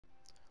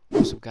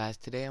What's up guys,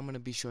 today I'm going to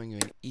be showing you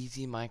an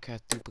easy Minecraft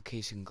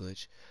duplication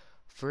glitch.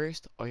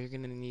 First, all you're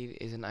going to need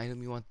is an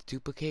item you want to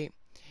duplicate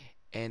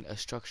and a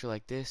structure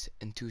like this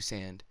and 2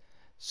 sand.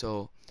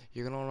 So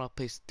you're going to want to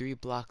place 3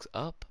 blocks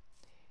up,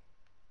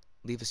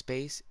 leave a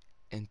space,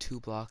 and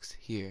 2 blocks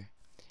here.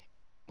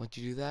 Once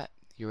you do that,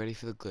 you're ready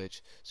for the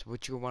glitch. So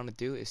what you want to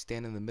do is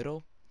stand in the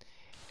middle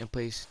and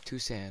place 2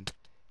 sand.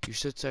 You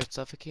should start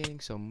suffocating,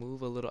 so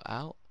move a little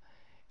out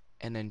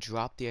and then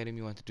drop the item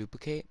you want to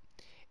duplicate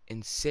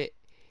and sit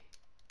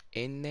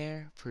in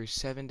there for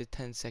 7 to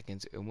 10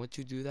 seconds, and once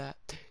you do that,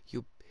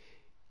 you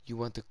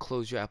want to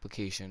close your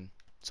application.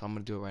 So I'm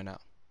gonna do it right now.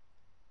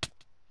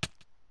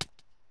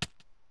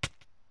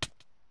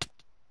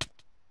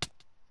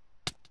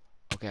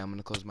 Okay, I'm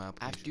gonna close my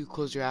application. After you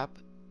close your app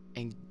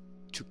and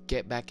to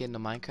get back into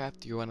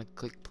Minecraft, you want to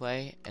click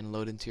play and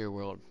load into your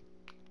world.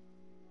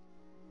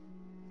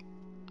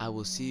 I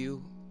will see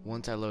you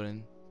once I load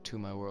into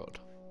my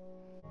world.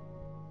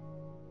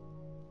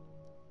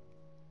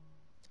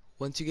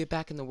 Once you get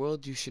back in the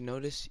world, you should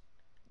notice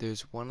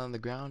there's one on the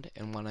ground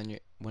and one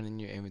in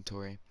your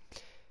inventory.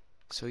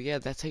 So yeah,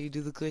 that's how you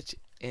do the glitch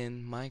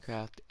in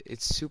Minecraft.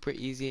 It's super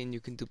easy and you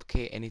can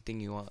duplicate anything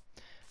you want.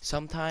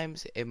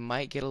 Sometimes it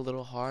might get a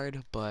little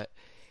hard, but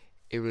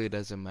it really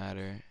doesn't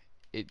matter.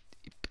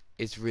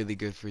 It's really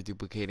good for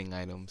duplicating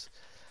items.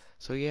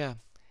 So yeah,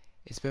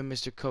 it's been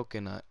Mr.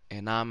 Coconut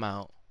and I'm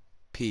out.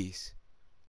 Peace.